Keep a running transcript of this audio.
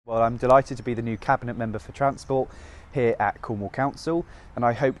Well, I'm delighted to be the new Cabinet Member for Transport here at Cornwall Council, and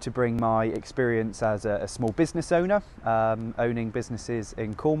I hope to bring my experience as a small business owner, owning businesses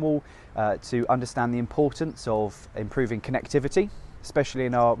in Cornwall, to understand the importance of improving connectivity, especially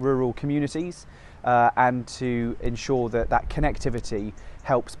in our rural communities, and to ensure that that connectivity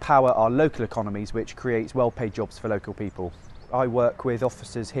helps power our local economies, which creates well-paid jobs for local people. I work with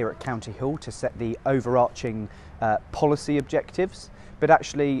officers here at County Hall to set the overarching policy objectives, but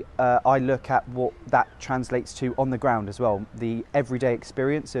actually I look at what that translates to on the ground as well, the everyday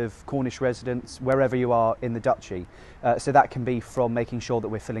experience of Cornish residents wherever you are in the Duchy. So that can be from making sure that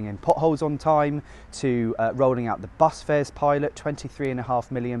we're filling in potholes on time, to rolling out the bus fares pilot, £23.5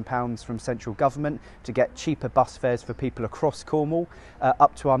 million from central government to get cheaper bus fares for people across Cornwall,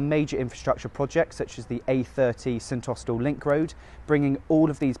 up to our major infrastructure projects such as the A30 St Austell Link Road, bringing all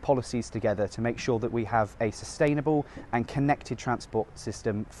of these policies together to make sure that we have a sustainable and connected transport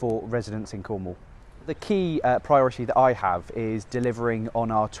system for residents in Cornwall. The key priority that I have is delivering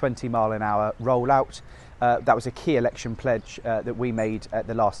on our 20-mile-an-hour rollout. That was a key election pledge that we made at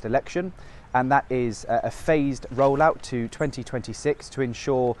the last election, and that is a phased rollout to 2026 to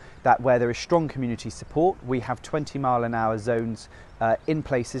ensure that where there is strong community support, we have 20-mile-an-hour zones in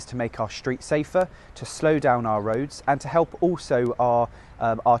places to make our streets safer, to slow down our roads, and to help also our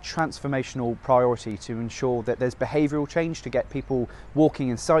transformational priority to ensure that there's behavioural change to get people walking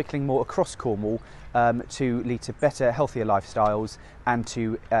and cycling more across Cornwall, to lead to better, healthier lifestyles and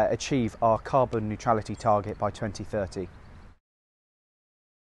to achieve our carbon neutrality target by 2030.